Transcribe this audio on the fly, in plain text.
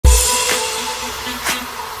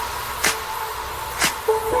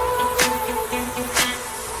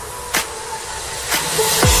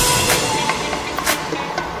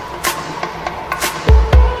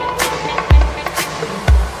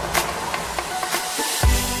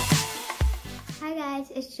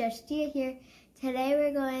guys, it's just Gia here. Today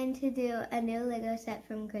we're going to do a new Lego set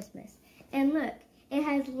from Christmas. And look, it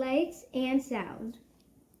has lights and sound.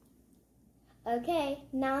 Okay,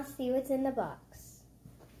 now let's see what's in the box.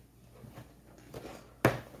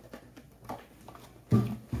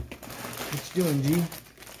 What you doing, G?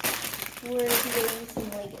 We're doing some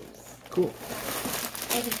Legos. Cool.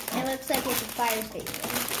 And it looks like it's a fire station.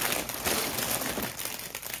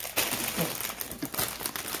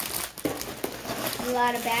 A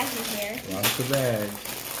lot of bags in here. Lots of bags.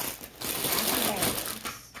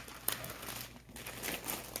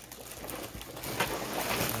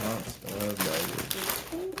 Lots of bags.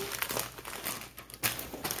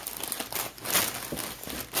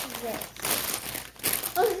 This.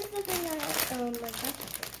 Oh, this is the thing that my grandpa.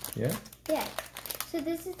 Yeah? Yeah. So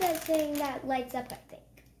this is that thing that lights up, I think.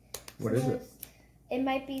 What is it? It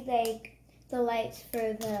might be like the lights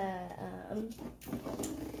for the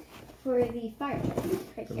fireplace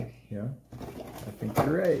right here. Yeah? Yeah. I think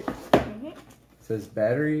you're right. Mm-hmm. It says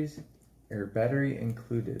battery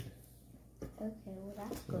included. Okay, well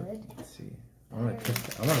that's So, good. let's see. I want to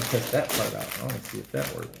test that part out. I want to see if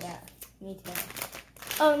that works. Yeah, me too.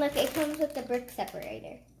 Oh, look, it comes with the brick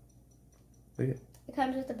separator. Look at. It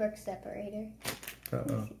comes with the brick separator.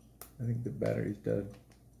 Uh-oh. I think the battery's dead.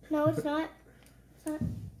 No, it's not. It's not.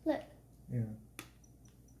 Look. Yeah.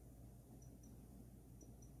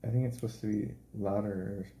 I think it's supposed to be louder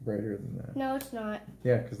or brighter than that. No, it's not.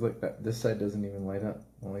 Yeah, because look, this side doesn't even light up.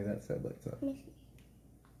 Only that side lights up. Let me see.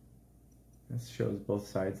 This shows both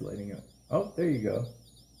sides lighting up. Oh, there you go.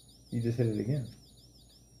 You just hit it again.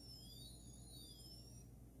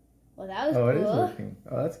 Well, that was cool. cool. It is working.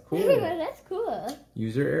 Oh, that's cool. That's cool.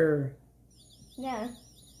 User error. Yeah.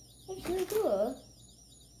 That's really cool.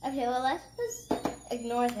 Okay, well, let's just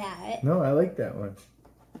ignore that. No, I like that one.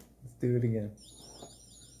 Let's do it again.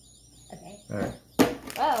 Okay. All right.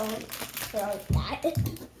 Oh, so that.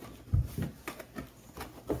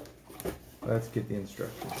 Let's get the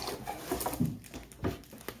instructions.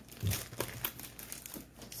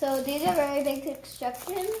 So these are very big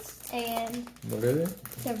instructions, and What are they?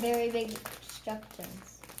 they're very big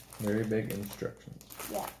instructions. Very big instructions.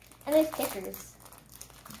 Yeah, and there's stickers.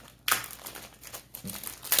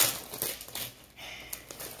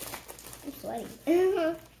 I'm sweaty.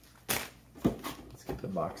 Let's get the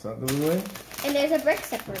box out of the way. And there's a brick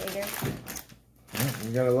separator. Yeah,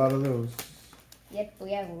 we got a lot of those. Yep,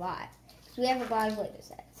 we have a lot. So we have a lot of Lego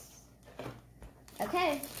sets.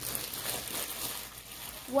 Okay.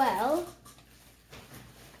 Well.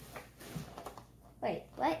 Wait,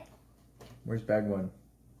 what? Where's bag one?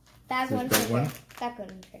 Bag This is one bag right one? here. Bag one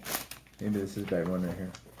right here. Maybe this is bag one right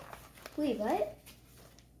here. Wait, what?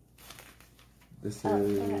 This Oh,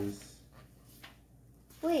 is... okay.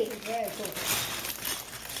 Wait, very cool.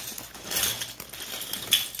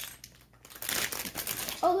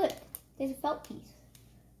 Oh, look. There's a felt piece.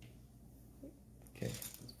 Okay.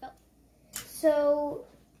 It's felt. So,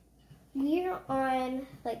 we're on,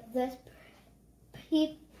 like, this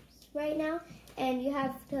piece right now, and you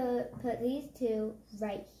have to put these two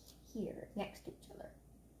right here, next to each other.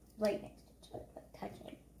 Right next to each other, like,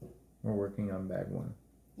 touching. We're working on bag one.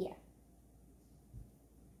 Yeah.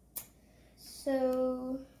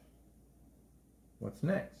 So, What's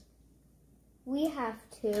next? we have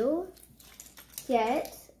to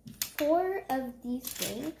get 4 of these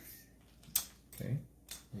things. Okay.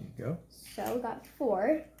 There you go. So we got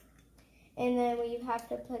 4. And then we have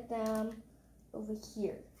to put them over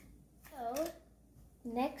here. So,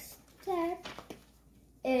 next step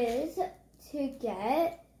is to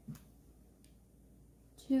get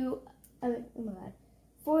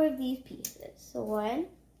 4 of these pieces. So 1,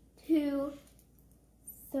 2,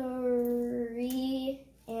 3,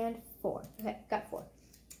 and 4. Okay, got 4.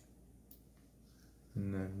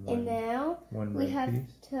 And then And now one we red have piece.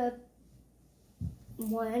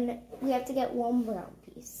 we have to get 1 brown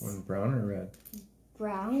piece. One brown or red?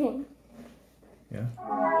 Brown. Yeah.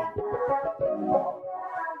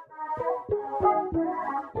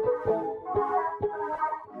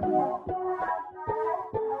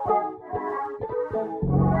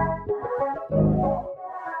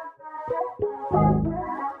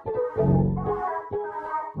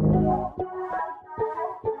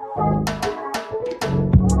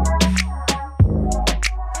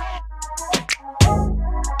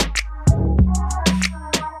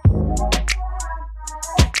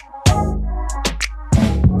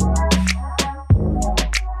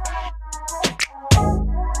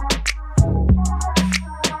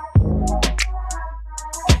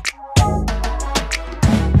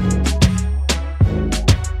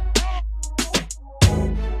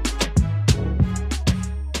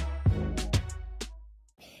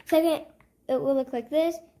 Second, it will look like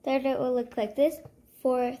this. Third, it will look like this.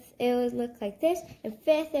 Fourth, it will look like this. And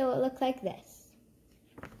fifth, it will look like this.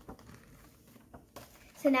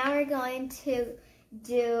 So now we're going to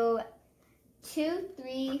do 2,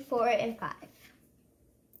 3, 4, and 5.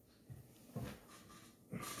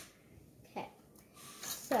 Okay.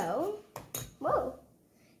 So, whoa.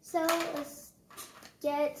 So let's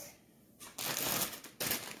get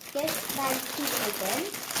bag 2 open.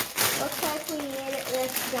 Looks like we need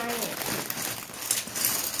this giant piece.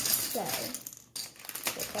 So,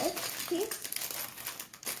 get this piece.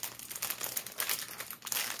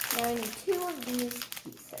 Now we need 2 of these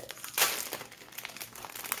pieces.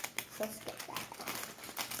 So let's get that.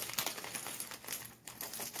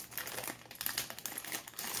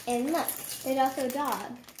 And look, there's also a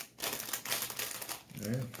dog. Yeah,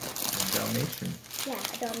 a Dalmatian. Yeah,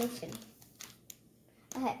 a Dalmatian.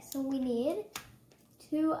 Okay, so we need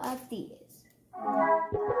 2 of these.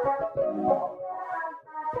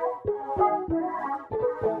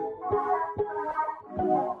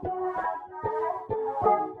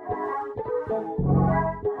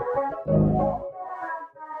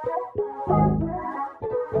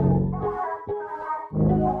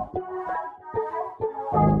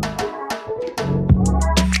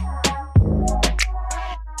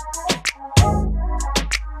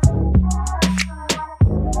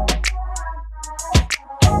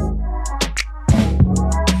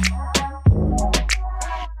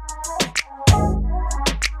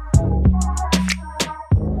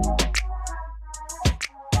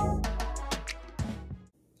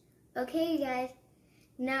 Okay, you guys,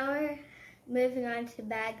 now we're moving on to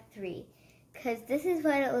bag 3, because this is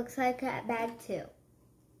what it looks like at bag 2.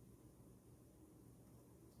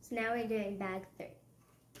 So now we're doing bag 3.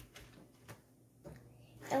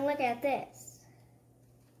 And look at this.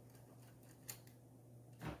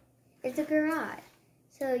 It's a garage.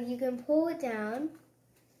 So you can pull it down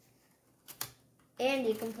and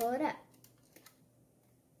you can pull it up.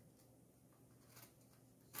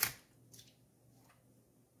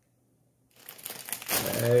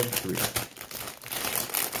 Bag 3.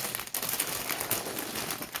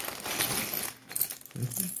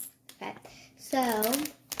 Okay, so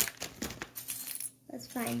let's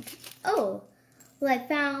find. Oh, well, I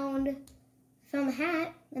found the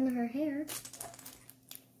hat and her hair.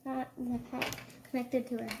 Got the hat connected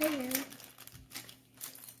to her hair.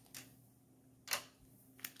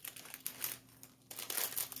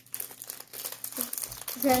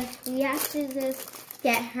 So we have to just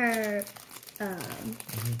get her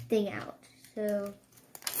thing out. So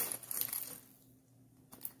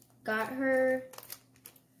got her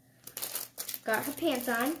pants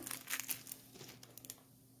on.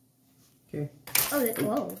 Okay. Oh,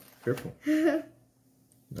 whoa. Careful.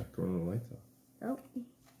 Knocked one of the lights off. Oh.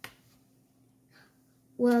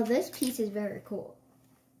 Well, this piece is very cool.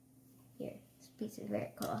 Here, this piece is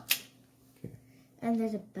very cool. Okay. And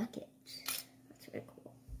there's a bucket. That's very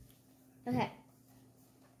cool. Okay.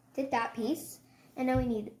 Did that piece. And now we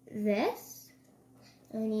need this.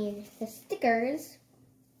 And we need the stickers.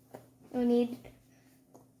 And we need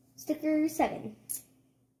sticker 7.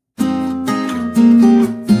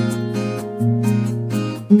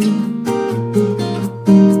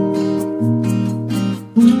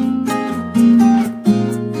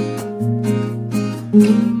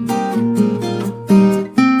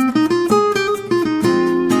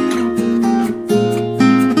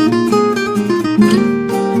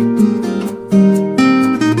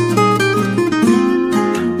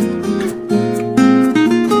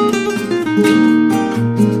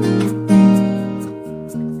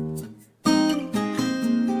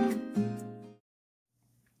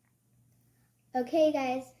 Okay,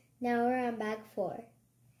 guys, now we're on bag 4.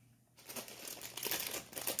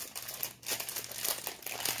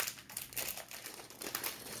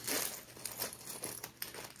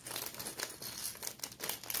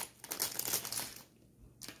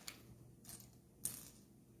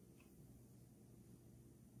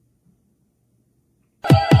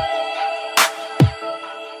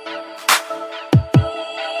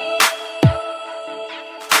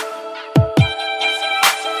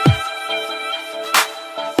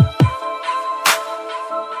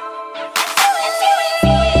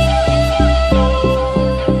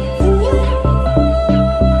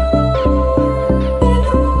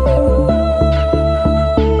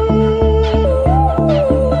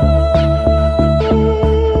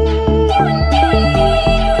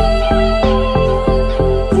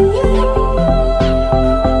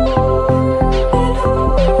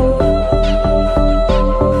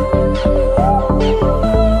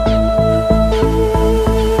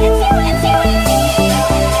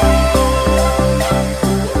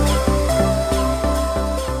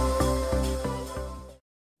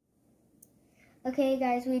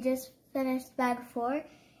 guys, we just finished bag 4,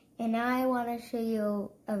 and now I want to show you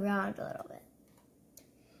around a little bit.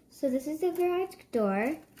 So this is the garage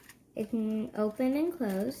door. It can open and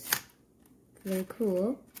close. Really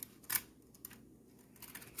cool.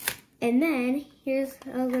 And then here's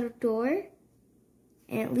a little door,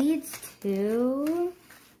 and it leads to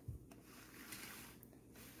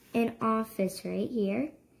an office right here.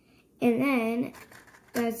 And then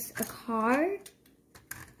there's a car.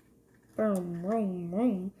 Vroom, vroom,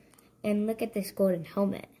 vroom. And look at this golden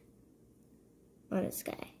helmet on this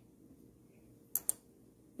guy.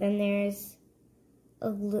 Then there's a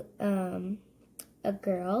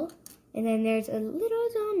girl. And then there's a little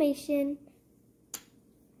Dalmatian.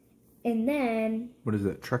 And then... What does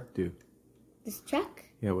that truck do? This truck?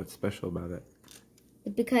 Yeah, what's special about it?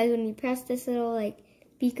 Because when you press this little, like,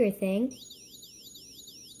 beaker thing,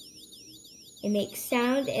 it makes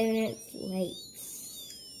sound and it's lights.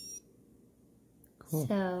 Cool.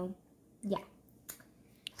 So, yeah.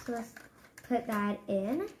 So let's put that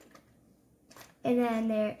in. And then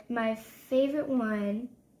there, my favorite one.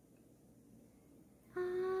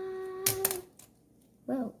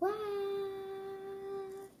 Whoa, what?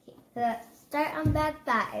 Okay, so let's start on bag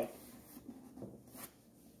 5.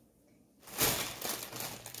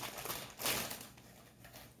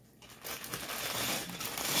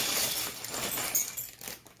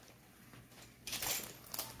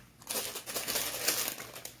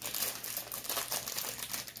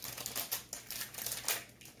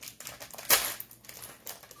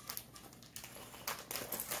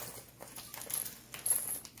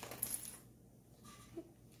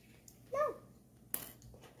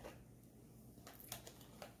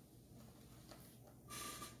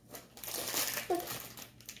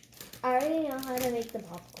 I already know how to make the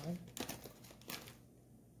popcorn.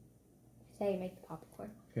 Say you make the popcorn.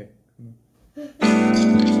 Okay.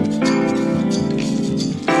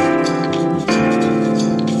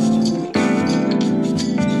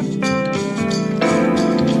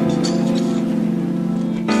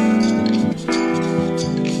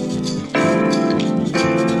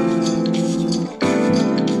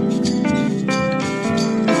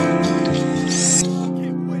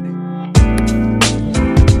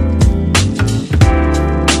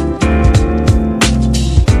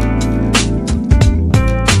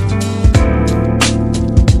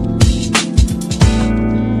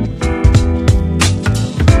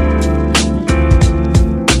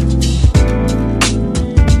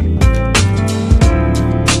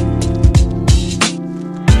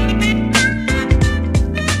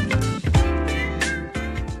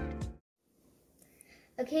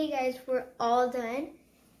 Okay guys, we're all done,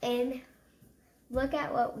 and look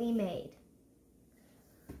at what we made.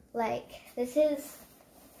 Like, this is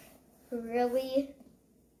really,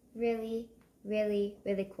 really, really,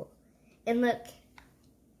 really cool. And look,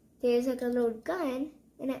 there's like a little gun,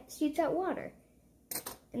 and it shoots out water.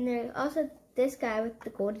 And there's also this guy with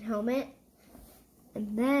the golden helmet.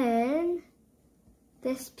 And then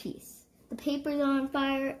this piece. The paper's on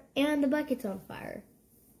fire, and the bucket's on fire.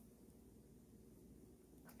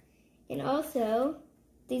 And also,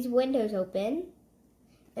 these windows open.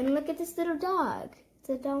 And look at this little dog. It's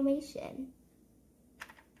a Dalmatian.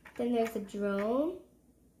 Then there's a drone.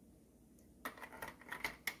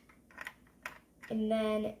 And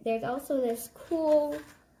then there's also this cool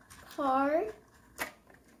car.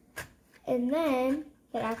 And then,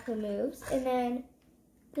 that actually moves. And then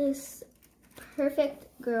this perfect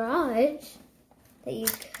garage that you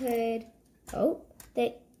could,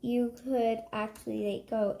 actually like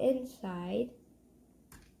go inside.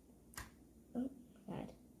 Oh God,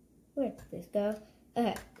 where did this go?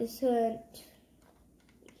 Okay, this one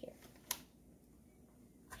here.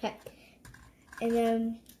 Okay, and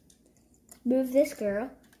then move this girl,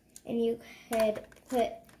 and you could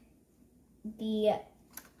put the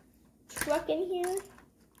truck in here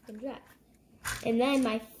and drive. And then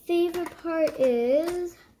my favorite part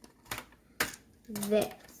is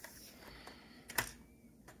this.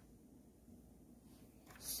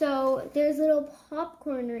 So there's a little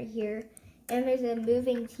popcorn right here, and there's a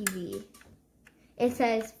moving TV. It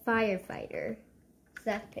says firefighter, so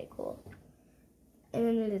that's pretty cool. And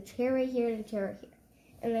then there's a chair right here and a chair right here.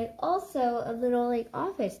 And there's also a little like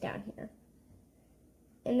office down here.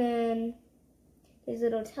 And then there's a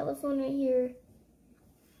little telephone right here.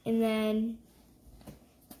 And then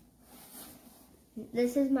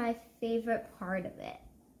this is my favorite part of it.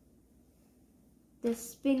 The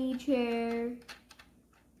spinny chair.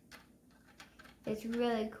 It's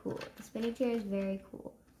really cool. The spinning chair is very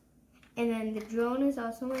cool. And then the drone is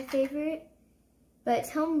also my favorite. But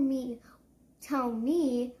tell me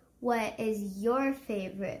what is your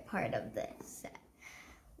favorite part of this set?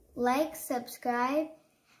 like, subscribe,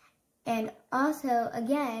 and also,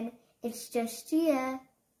 again, it's just Gia.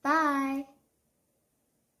 Bye.